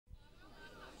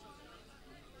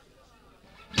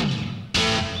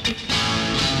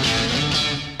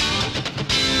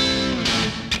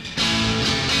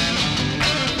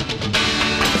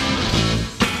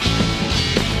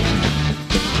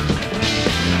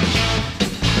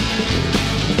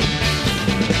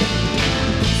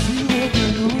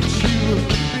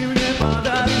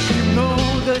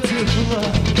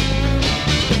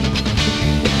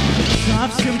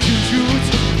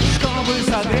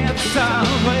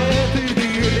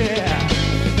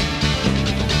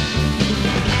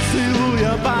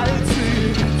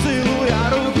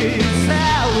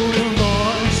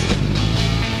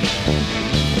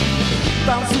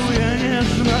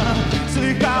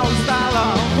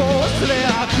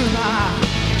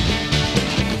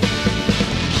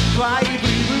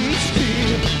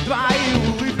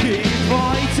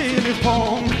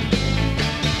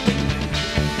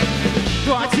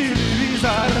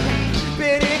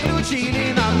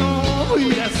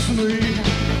глупые сны.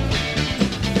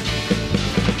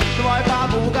 Твой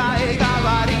попугай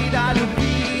говорит о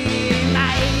любви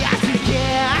на языке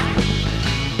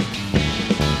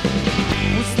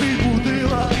пустых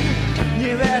бутылок,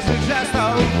 невежих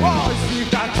жестов, поздних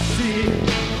такси.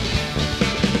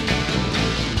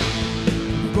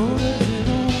 В городе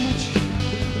ночь,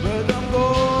 в этом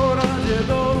городе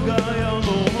долгая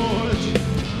ночь.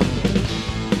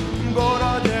 В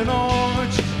городе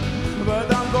ночь, в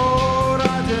этом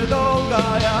городе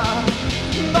долгая,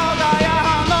 долгая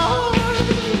ночь.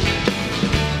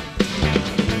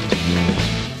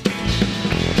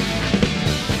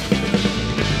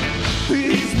 Ты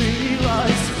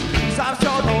изменилась за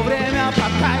все то время,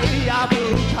 пока я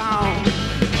был там,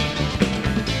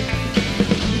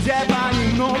 где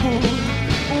понемногу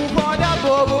уходят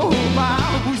Богу по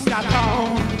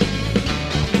пустякам.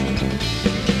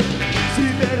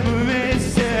 Теперь мы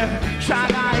вместе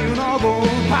шагаем ногу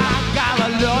по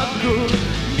гололёду,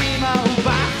 мимо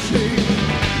упавших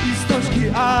из точки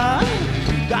А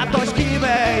до точки Б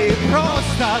и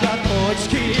просто до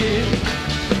точки.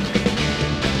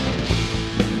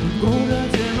 В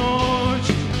городе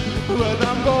ночь, в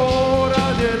этом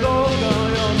городе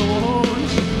долгая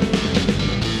ночь.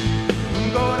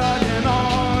 В городе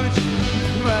ночь,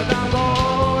 в этом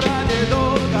городе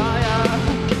долгая,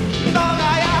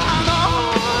 долгая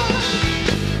ночь.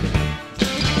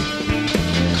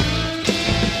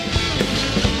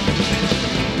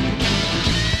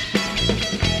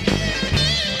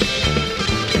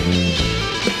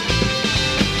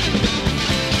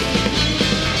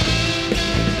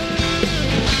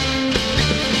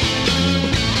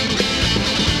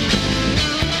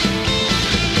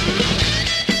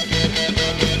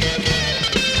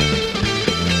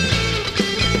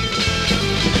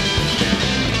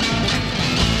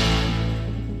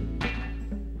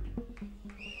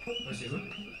 Спасибо.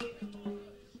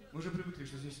 Мы уже привыкли,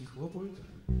 что здесь не хлопают,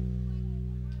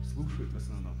 слушают в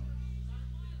основном.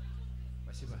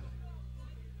 Спасибо.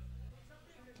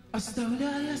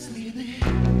 Оставляя следы,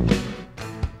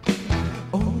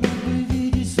 он мог бы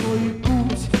видеть свой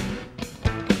путь,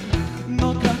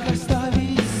 но как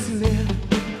оставить след?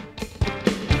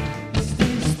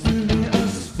 Здесь пыльный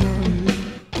асфальт,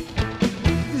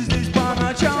 здесь по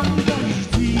ночам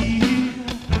дожди,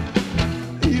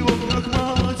 и в окнах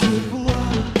мало тепла,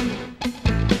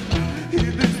 и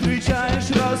ты встречаешь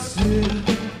рассвет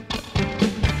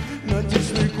на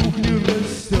тесной кухне в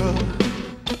гостях.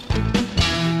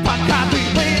 Пока ты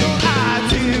был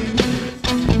один,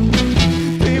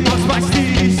 ты мог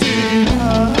спасти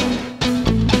себя,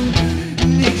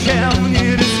 ничем не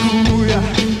рискуя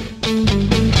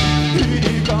и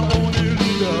никого не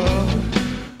любя.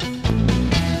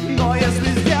 Но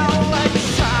если сделать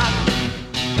шаг,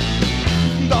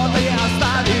 то ты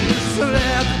оставишь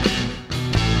след,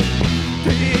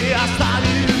 ты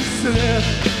оставишь след,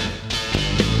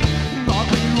 но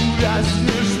ты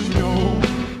увязнешь в нем.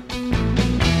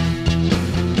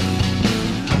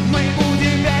 Мы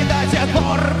будем петь до тех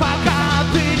пор, пока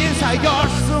ты не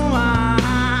сойдешь с ума.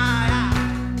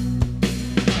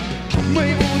 Мы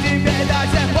будем петь до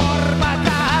тех пор,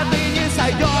 пока ты не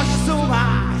сойдешь с ума.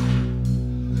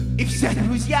 И все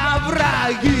друзья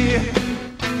враги,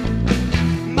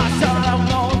 но все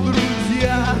равно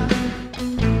друзья.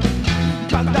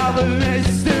 Когда вы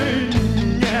вместе,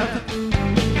 нет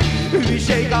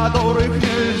вещей, которых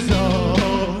нельзя.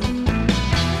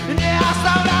 Не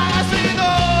оставляя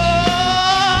следов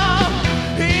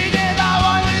и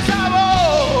недовольный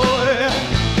собой,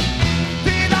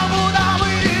 ты там, куда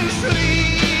мы шли,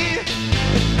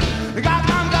 как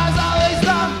нам казалось,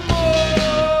 домой.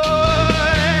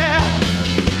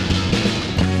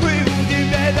 Мы будем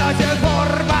петь до тех пор,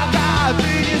 пока ты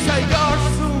не сойдешь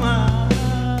с ума.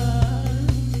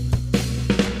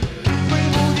 Мы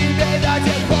будем петь до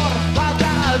тех пор,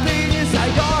 пока ты не сойдешь.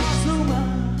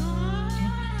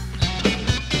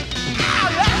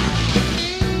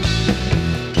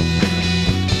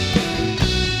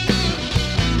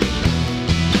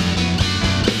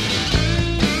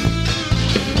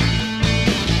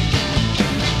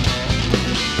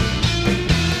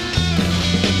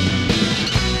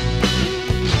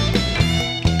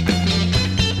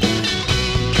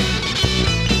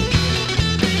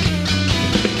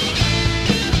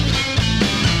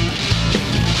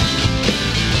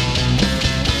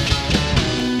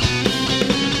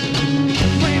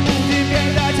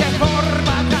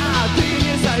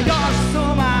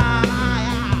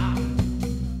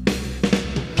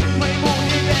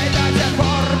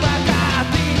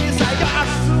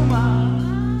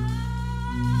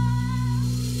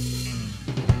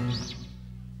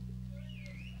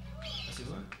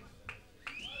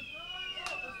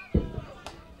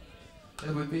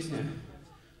 Это будет песня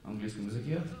на английском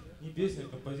языке. Не песня,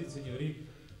 композиция, не ври.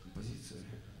 Композиция.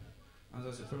 Она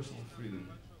называется Personal Freedom.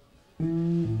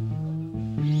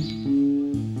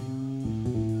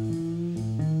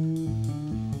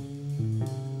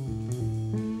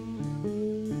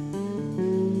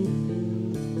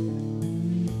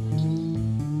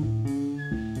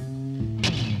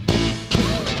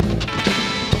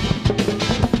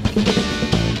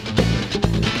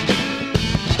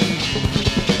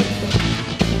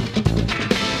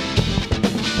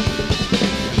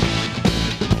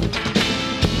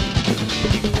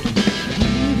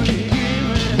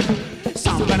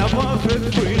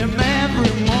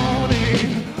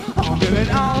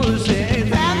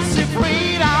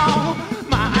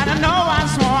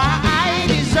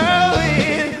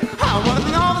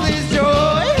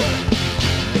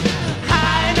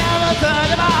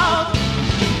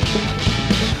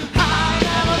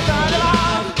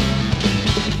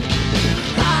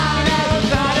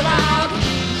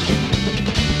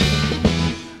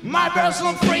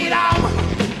 Personal freedom.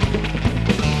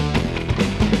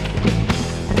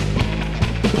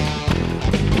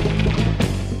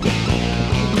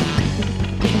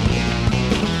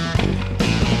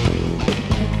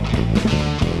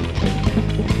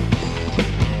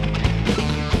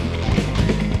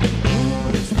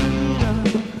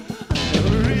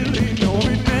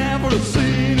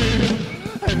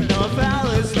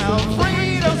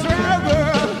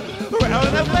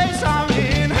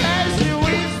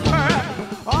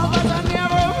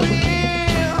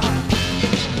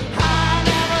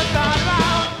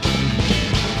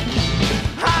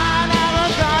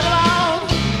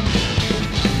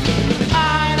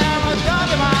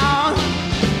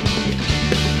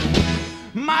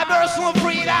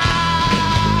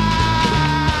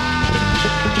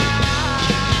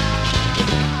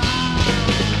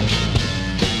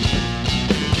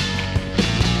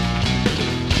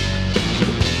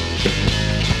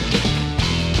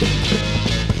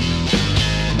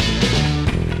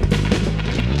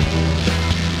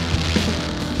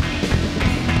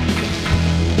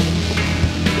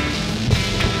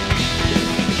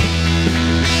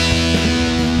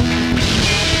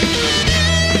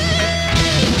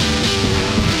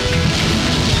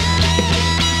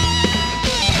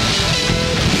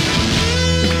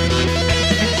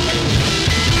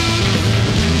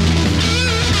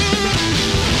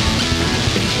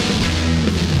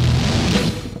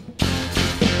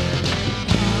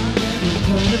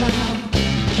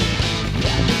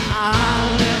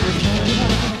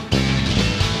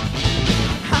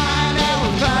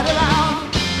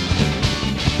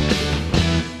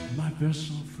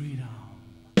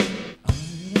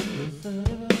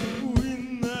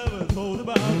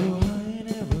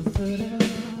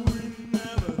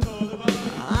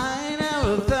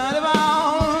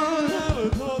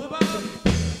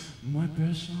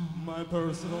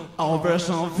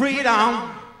 Personal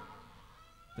freedom.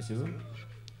 Спасибо.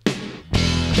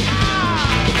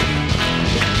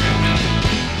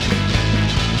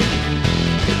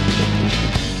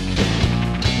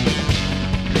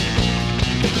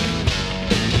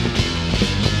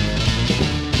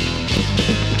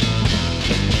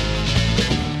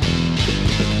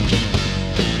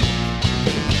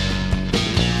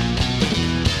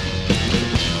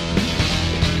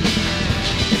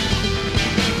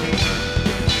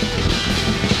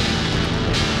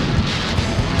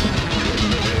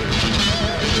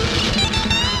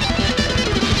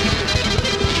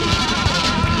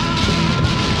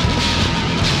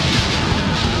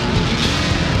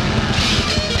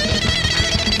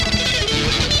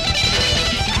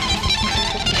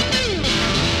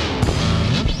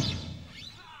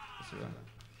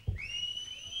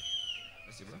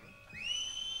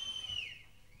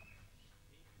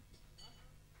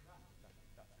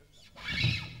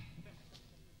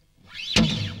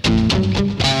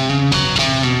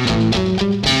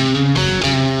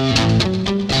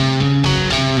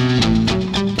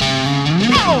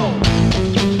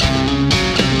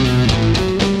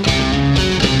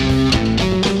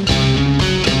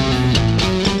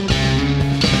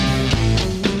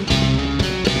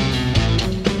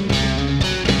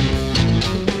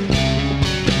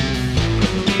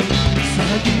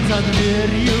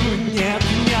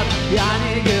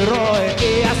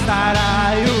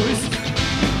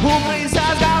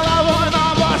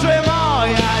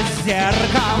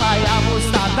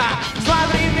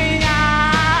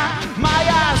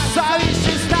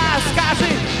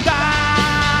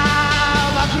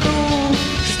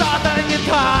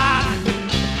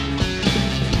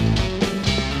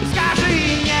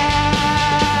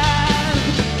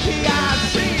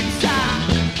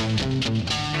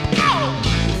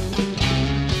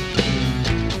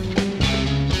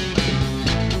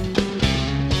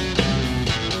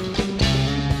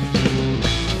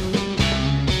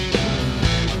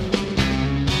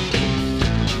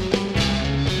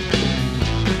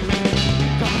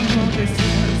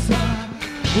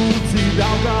 у тебя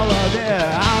в голове.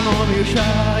 Оно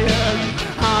мешает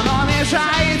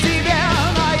тебе,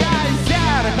 но я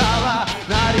зеркало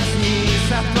на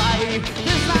ресницах твоих.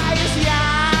 Ты знаешь, я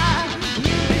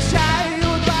не обещаю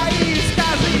твои,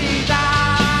 скажи да.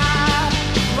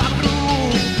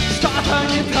 Вокруг что-то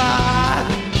не так.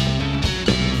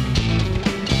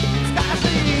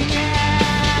 Скажи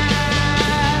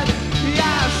нет,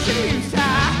 я ошибся.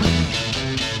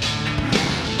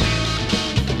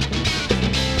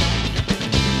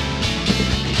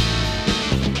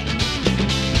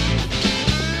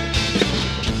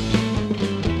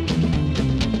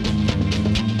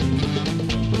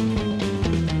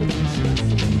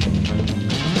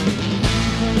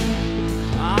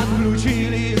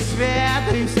 Отключили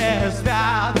свет и все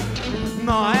спят,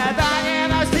 но это не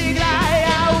навсегда.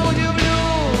 Я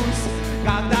удивлюсь,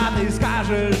 когда ты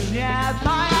скажешь нет,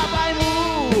 но я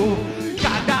пойму,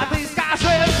 когда ты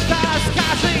скажешь да,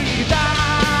 скажи да.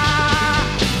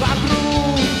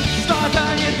 Вокруг что-то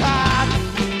не так.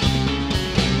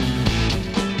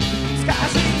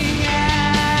 Скажи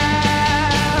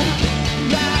нет,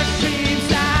 я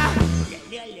ошибся.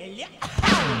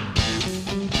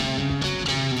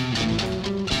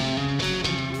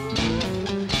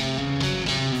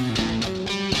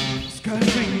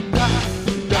 Скажи да,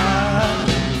 да.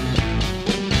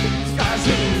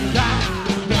 Скажи да,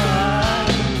 да.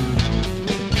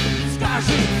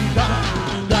 Скажи да,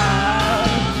 да.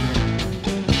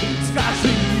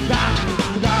 Скажи да,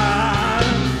 да.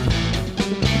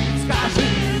 Скажи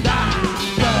да,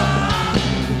 да.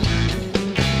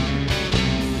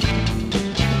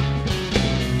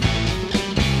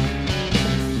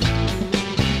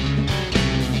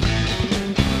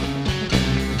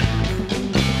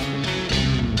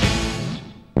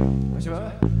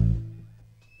 Спасибо.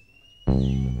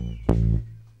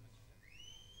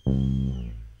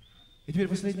 И теперь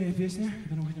последняя песня,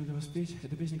 которую мы хотим для вас спеть.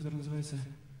 Это песня, которая называется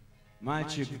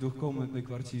 «Мальчик в двухкомнатной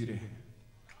квартире».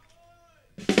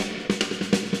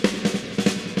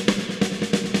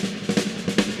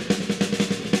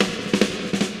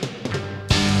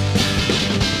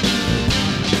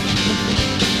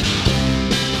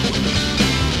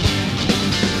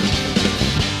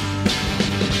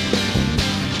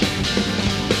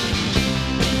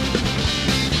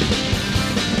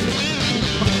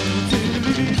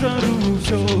 Телевизору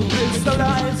все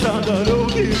представляется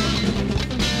дороги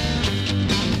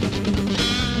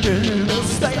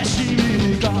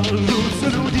ненастоящими кажутся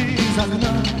люди из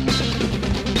окна.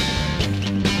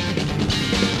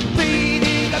 Ты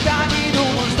никогда не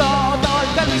думал, что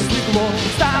только лишь стекло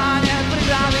станет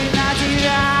преградой для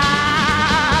тебя.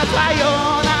 Твое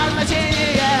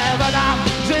назначение в этом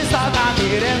жестоком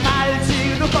мире, мальчик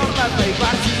в двухкомнатной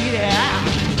квартире.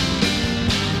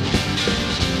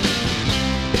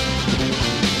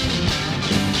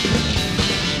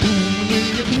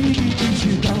 Умные книги ты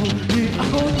читал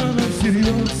неохотно, но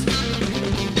всерьез.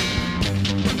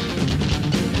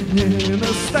 Не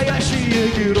настоящие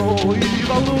герои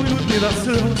волнуют не до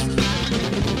слез.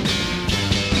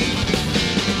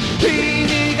 Ты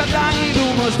никогда не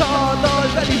думал, что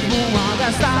только лишь бумага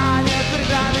станет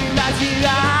преградой для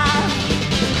тебя.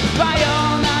 Твое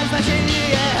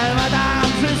назначение в этом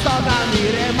жестоком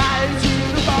мире, мальчик в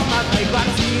двухкомнатной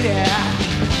квартире.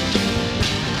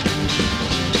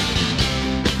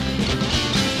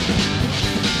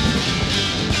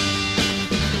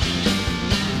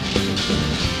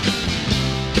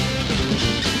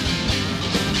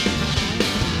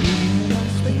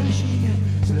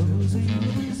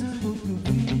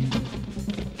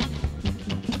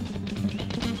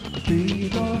 Ты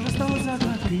тоже стал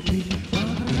загадкой, ты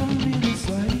погружен в миры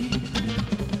свои.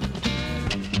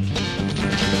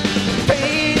 Ты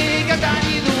никогда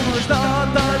не думал, что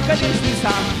только лишь ты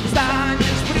сам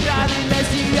станешь преградой для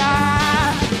себя.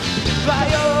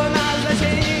 Твое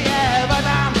назначение в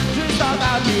этом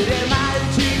жестоком мире,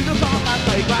 мальчик в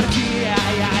двухкомнатной квартире.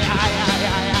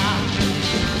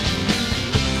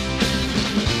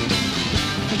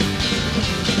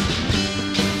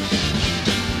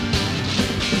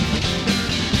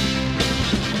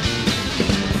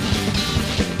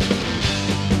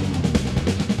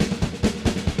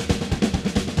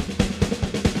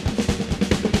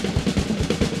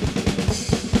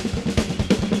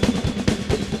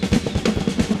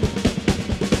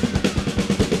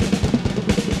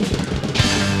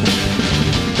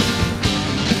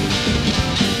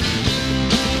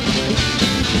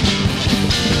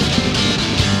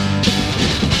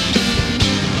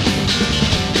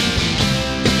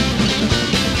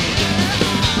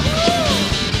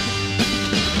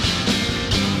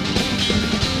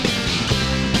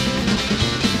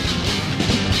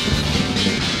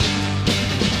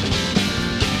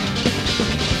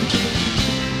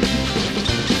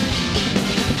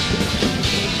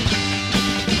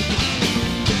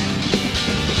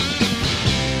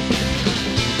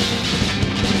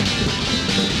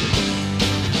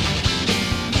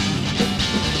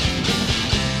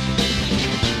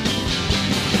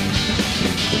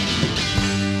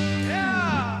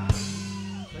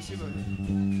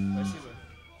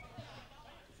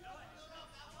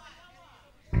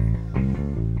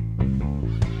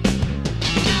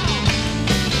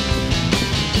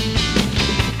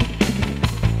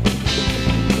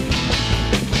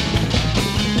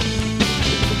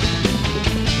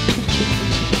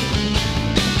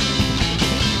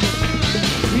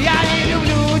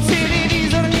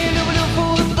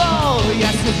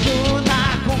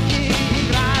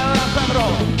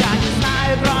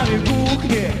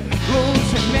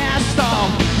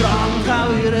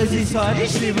 выразить свой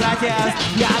личный протест.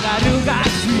 Я горю, как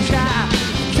свеча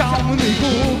в темной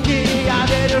кухне. Я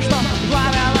верю, что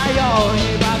пламя мое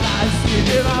не погаснет.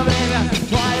 И во время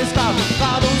поисков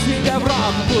кладу себе в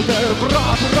рот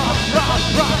бутерброд, рот.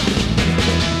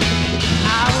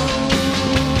 Ау,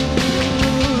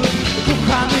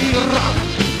 кухонный рок.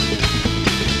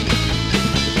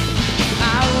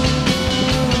 Ау,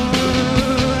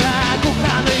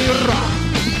 кухонный рок.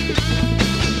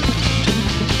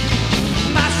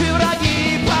 Наши враги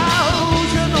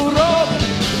получат урок.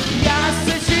 Я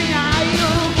сочиняю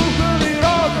кухонный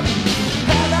рок.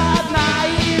 Это одна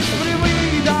из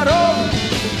прямых дорог.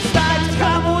 Стать в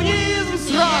коммунизм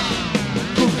срок.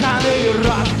 Кухонный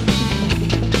рок.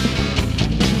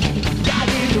 Я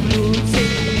не люблю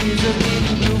телевизор, не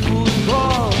люблю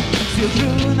футбол.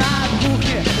 Сижу на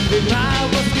кухне, играю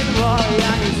в баскетбол.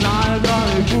 Я не знаю,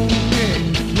 кроме кухни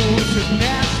лучше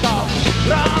место.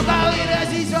 Громко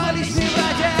выразить свой личный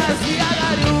протест. Я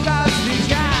горю, как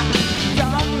свеча в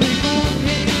темной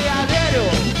кухне. Я верю,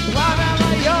 пламя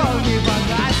мое не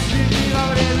погаснет. И во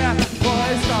время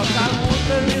поисков как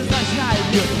будто невзначай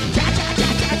бьют.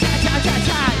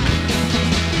 Ча-ча-ча-ча-ча-ча-ча-ча.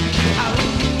 Ау,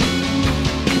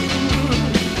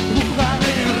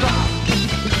 кухонный рок.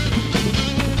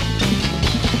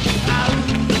 Ау,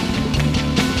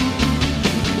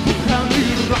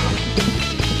 кухонный рок.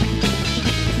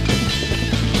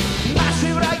 Наши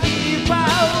враги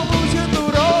получат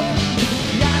урок.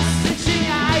 Я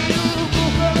сочиняю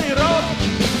кухонный рок.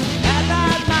 Это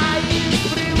одна из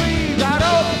прямых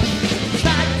дорог.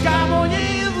 Стать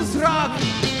коммунизм срок.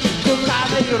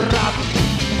 Кухонный рок.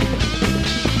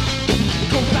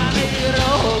 Кухонный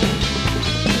рок.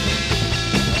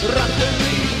 Рок-н-ролл.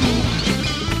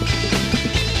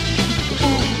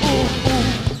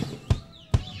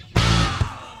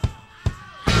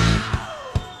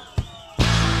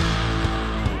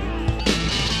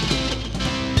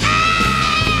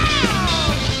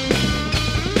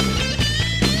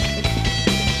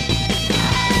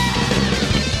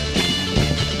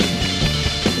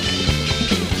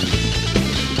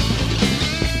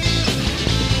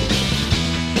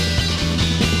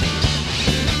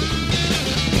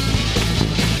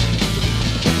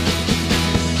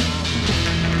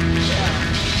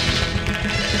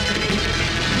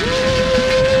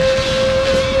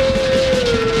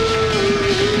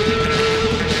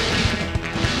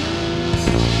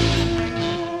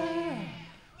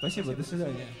 Спасибо, до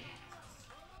свидания.